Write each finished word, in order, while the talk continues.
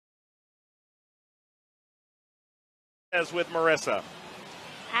As with Marissa.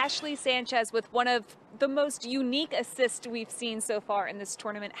 Ashley Sanchez with one of the most unique assists we've seen so far in this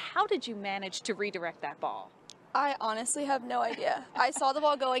tournament. How did you manage to redirect that ball? I honestly have no idea. I saw the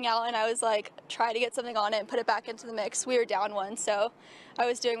ball going out and I was like, try to get something on it and put it back into the mix. We were down one, so I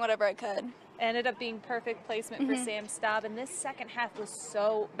was doing whatever I could. Ended up being perfect placement for Sam Staub, and this second half was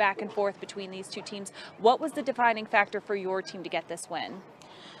so back and forth between these two teams. What was the defining factor for your team to get this win?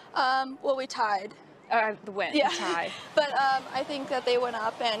 Well, we tied. The win, yeah. Tie. But I think that they went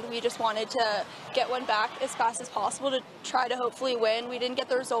up and we just wanted to get one back as fast as possible to try to hopefully win. We didn't get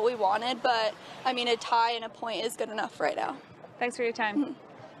the result we wanted, but I mean, a tie and a point is good enough right now. Thanks for your time.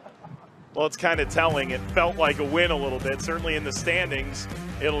 Well, it's kind of telling. It felt like a win a little bit. Certainly in the standings,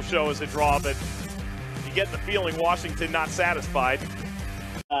 it'll show as a draw, but you get the feeling Washington not satisfied.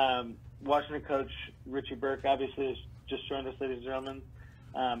 Washington coach Richie Burke obviously has just joined us, ladies and gentlemen.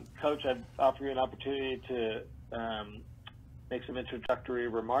 Coach, I'd offer you an opportunity to make some introductory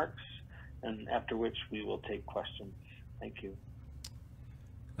remarks, and after which we will take questions. Thank you.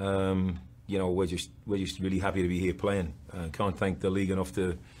 You know, we're just really happy to be here playing. Can't thank the league enough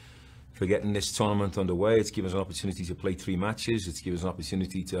for getting this tournament underway. It's given us an opportunity to play 3 matches. It's given us an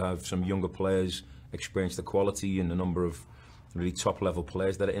opportunity to have some younger players experience the quality and the number of really top-level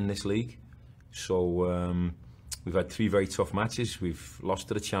players that are in this league. So we've had 3 very tough matches. We've lost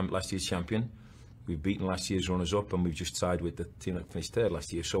to the last year's champion. We've beaten last year's runners-up, and we've just tied with the team that finished 3rd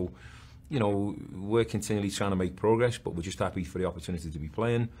last year. So, you know, we're continually trying to make progress, but we're just happy for the opportunity to be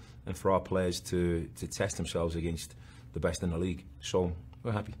playing and for our players to test themselves against the best in the league. So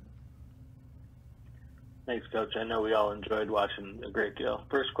we're happy. Thanks, Coach. I know we all enjoyed watching a great deal.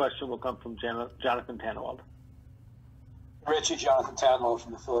 First question will come from Jonathan Tannewald. Richie, Jonathan Tannewald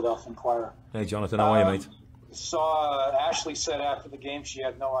from the Philadelphia Inquirer. Hey, Jonathan, how are you, mate? Saw Ashley said after the game she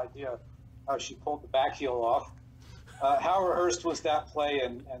had no idea how she pulled the back heel off. How rehearsed was that play,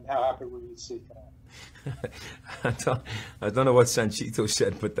 and how happy were you to see it? I don't know what Sanchez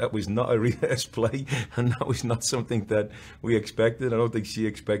said, but that was not a rehearsed play, and that was not something that we expected. I don't think she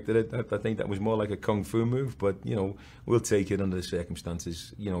expected it. I think that was more like a kung fu move, but, you know, we'll take it under the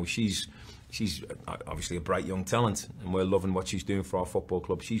circumstances. You know, she's obviously a bright young talent, and we're loving what she's doing for our football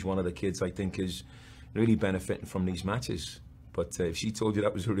club. She's one of the kids I think is really benefiting from these matches. But if she told you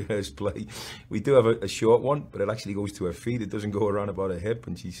that was a rehearsed play, we do have a short one, but it actually goes to her feet. It doesn't go around about her hip,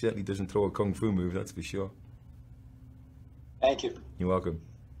 and she certainly doesn't throw a kung fu move, that's for sure. Thank you. You're welcome.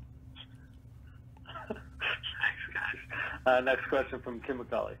 Thanks, guys. Next question from Kim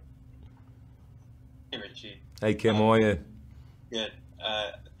McCauley. Hey, Richie. Hey, Kim, how are you? Good.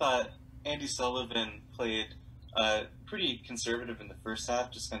 I thought Andy Sullivan played pretty conservative in the first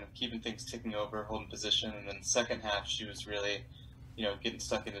half, just kind of keeping things ticking over, holding position, and then the second half she was really, you know, getting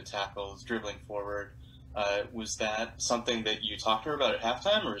stuck into tackles, dribbling forward. Was that something that you talked to her about at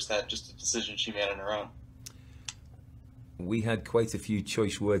halftime, or is that just a decision she made on her own? We had quite a few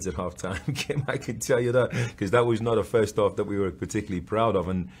choice words at halftime, Kim, I can tell you that, because that was not a first half that we were particularly proud of,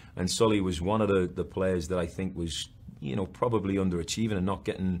 and Sully was one of the players that I think was, you know, probably underachieving and not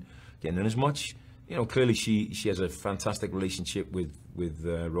getting in as much. You know, clearly she has a fantastic relationship with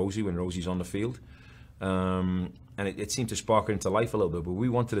Rosie when Rosie's on the field, and it seemed to spark her into life a little bit. But we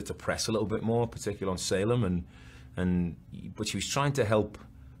wanted her to press a little bit more, particularly on Salem, but she was trying to help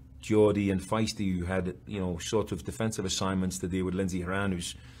Geordie and Feisty, who had, you know, sort of defensive assignments to deal with Lindsay Horan, who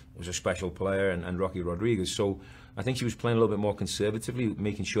was a special player, and Rocky Rodriguez. So I think she was playing a little bit more conservatively,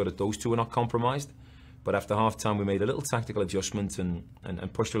 making sure that those two were not compromised. But after half time, we made a little tactical adjustment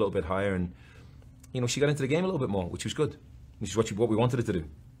and pushed her a little bit higher, and you know, she got into the game a little bit more, which was good. Which is what we wanted her to do.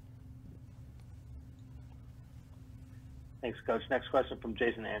 Thanks, Coach. Next question from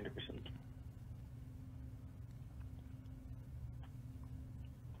Jason Anderson.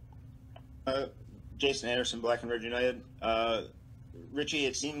 Jason Anderson, Black and Red United. Richie,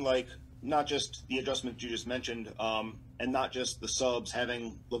 it seemed like not just the adjustment you just mentioned, and not just the subs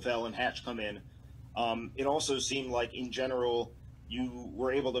having Lavelle and Hatch come in. It also seemed like, in general, you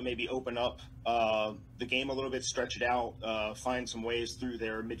were able to maybe open up the game a little bit, stretch it out, find some ways through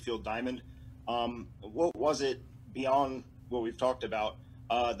their midfield diamond. What was it beyond what we've talked about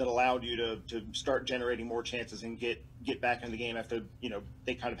that allowed you to start generating more chances and get back in the game after, you know,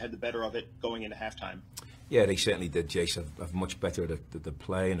 they kind of had the better of it going into halftime? Yeah, they certainly did, Jason. I've much better at the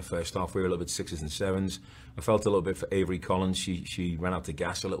play in the first half. We were a little bit 6s and 7s. I felt a little bit for Avery Collins. She ran out to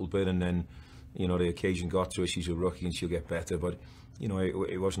gas a little bit, and then, you know, the occasion got to her. She's a rookie and she'll get better. But, you know,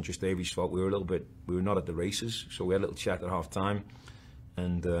 it wasn't just Avery's fault. We were not at the races, so we had a little chat at half time.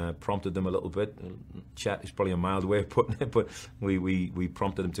 and prompted them a little bit. Chat is probably a mild way of putting it, but we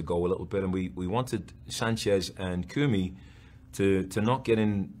prompted them to go a little bit, and we wanted Sanchez and Kumi to not get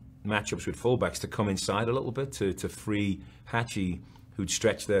in matchups with fullbacks, to come inside a little bit, to free Hachi, who'd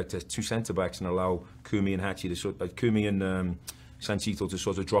stretch there to two centre-backs and allow Kumi and Hachi to Kumi and Sanchito to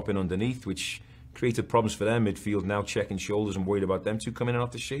sort of drop in underneath, which created problems for them midfield, now checking shoulders and worried about them two coming in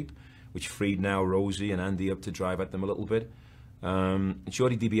off the shape, which freed now Rosie and Andy up to drive at them a little bit.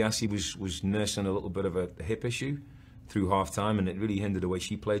 Jordi DiBiase was nursing a little bit of a hip issue through half-time, and it really hindered the way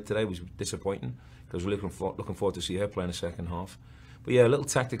she played today. It was disappointing, because we're looking forward to see her play in the second half. But yeah, a little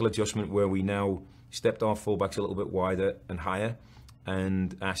tactical adjustment where we now stepped our fullbacks a little bit wider and higher,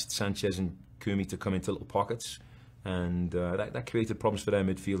 and asked Sanchez and Kumi to come into little pockets, and that created problems for their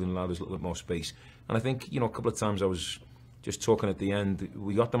midfield and allowed us a little bit more space. And I think, a couple of times I was just talking at the end,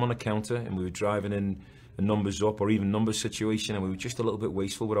 we got them on the counter and we were driving in a numbers up or even numbers situation, and we were just a little bit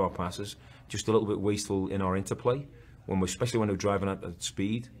wasteful with our passes, just a little bit wasteful in our interplay, especially when we're driving at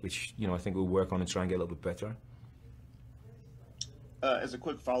speed, which I think we'll work on and try and get a little bit better. As a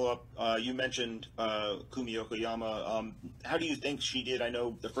quick follow-up, you mentioned Kumi Yokoyama. How do you think she did? I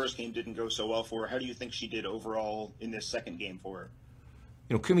know the first game didn't go so well for her. How do you think she did overall in this second game for her?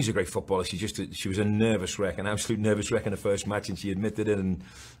 Kumi's a great footballer. She was a nervous wreck, an absolute nervous wreck in the first match, and she admitted it. And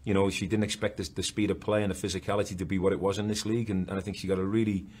she didn't expect the speed of play and the physicality to be what it was in this league. And I think she got a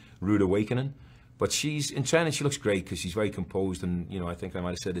really rude awakening. But in training, she looks great because she's very composed. And I think I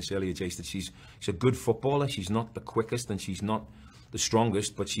might have said this earlier, Jace, that she's a good footballer. She's not the quickest and she's not the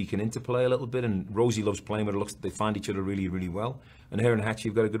strongest, but she can interplay a little bit. And Rosie loves playing with her. They find each other really, really well. And her and Hachi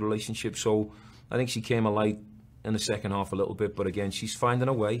have got a good relationship. So I think she came alight in the second half a little bit, but again, she's finding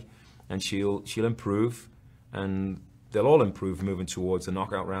a way, and she'll improve, and they'll all improve moving towards the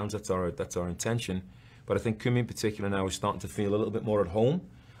knockout rounds. That's our intention. But I think Kumi in particular now is starting to feel a little bit more at home,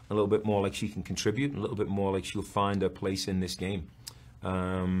 a little bit more like she can contribute, a little bit more like she'll find her place in this game.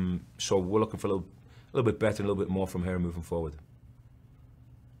 So we're looking for a little bit better, and a little bit more from her moving forward.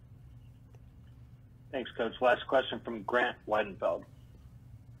 Thanks, Coach. Last question from Grant Weidenfeld.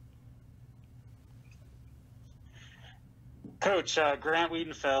 Coach, Grant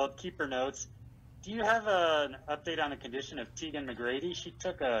Wiedenfeld, keeper notes. Do you have an update on the condition of Tegan McGrady? She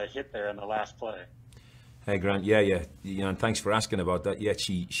took a hit there in the last play. Hey, Grant. Yeah. And thanks for asking about that. Yeah,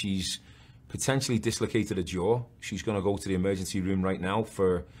 she's potentially dislocated a jaw. She's going to go to the emergency room right now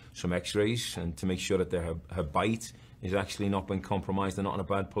for some x-rays and to make sure that her bite is actually not been compromised and not in a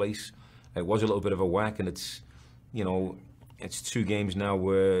bad place. It was a little bit of a whack, and it's 2 games now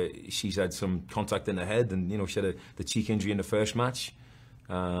where she's had some contact in the head, and she had the cheek injury in the first match,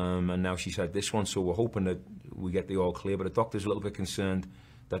 and now she's had this one. So we're hoping that we get the all clear, but the doctor's a little bit concerned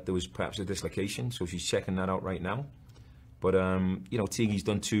that there was perhaps a dislocation, so she's checking that out right now. But Teague's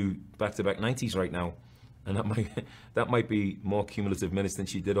done 2 back-to-back 90s right now, and that might be more cumulative minutes than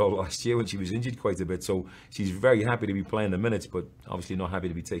she did all last year when she was injured quite a bit. So she's very happy to be playing the minutes, but obviously not happy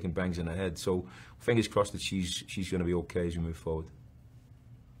to be taking bangs in the head. So fingers crossed that she's going to be okay as we move forward.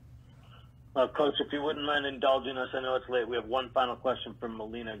 Coach, if you wouldn't mind indulging us, I know it's late. We have one final question from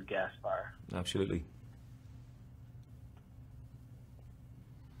Melina Gaspar. Absolutely.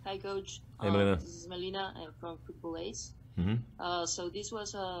 Hi, Coach. Hey, Melina. This is Melina. I'm from Football Ace. Mm-hmm. So this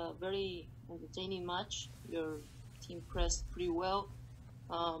was a very entertaining match. Your team pressed pretty well.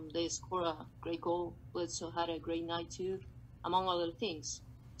 They scored a great goal. Bledsoe had a great night too, among other things.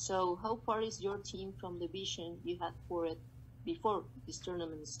 So how far is your team from the vision you had for it before this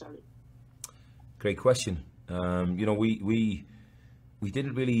tournament started? Great question. We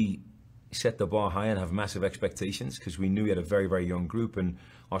didn't really set the bar high and have massive expectations because we knew we had a very, very young group, and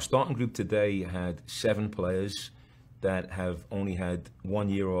our starting group today had 7 players that have only had 1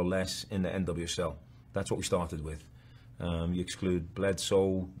 year or less in the NWSL. That's what we started with. You exclude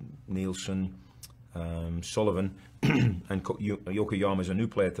Bledsoe, Nielsen, Sullivan, and Yokoyama is a new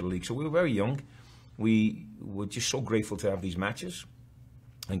player to the league. So we were very young. We were just so grateful to have these matches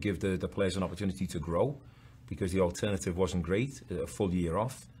and give the players an opportunity to grow, because the alternative wasn't great, a full year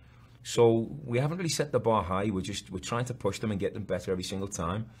off. So we haven't really set the bar high. We're trying to push them and get them better every single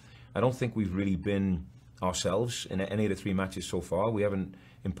time. I don't think we've really been ourselves in any of the 3 matches so far. We haven't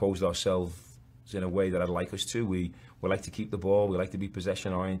imposed ourselves in a way that I'd like us to. We like to keep the ball. We like to be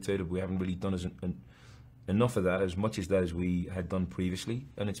possession oriented. We haven't really done enough of that, as much as that as we had done previously.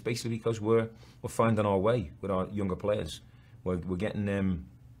 And it's basically because we're finding our way with our younger players. We're getting them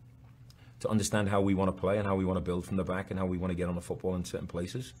to understand how we want to play and how we want to build from the back and how we want to get on the football in certain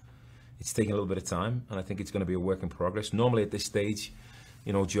places. It's taking a little bit of time, and I think it's going to be a work in progress. Normally at this stage,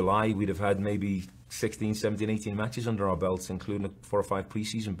 July, we'd have had maybe 16, 17, 18 matches under our belts, including 4 or 5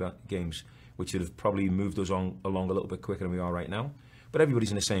 pre-season games, which would have probably moved us along a little bit quicker than we are right now. But everybody's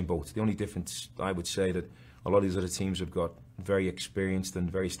in the same boat. The only difference, I would say, that a lot of these other teams have got very experienced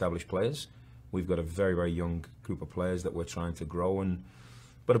and very established players. We've got a very, very young group of players that we're trying to grow.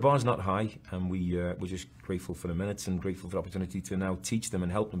 But the bar's not high, and we're just grateful for the minutes and grateful for the opportunity to now teach them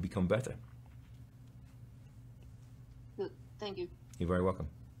and help them become better. Good. Thank you. You're very welcome.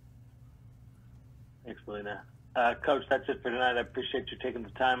 Thanks, Melina. Coach, that's it for tonight. I appreciate you taking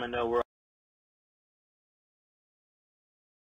the time. I know we're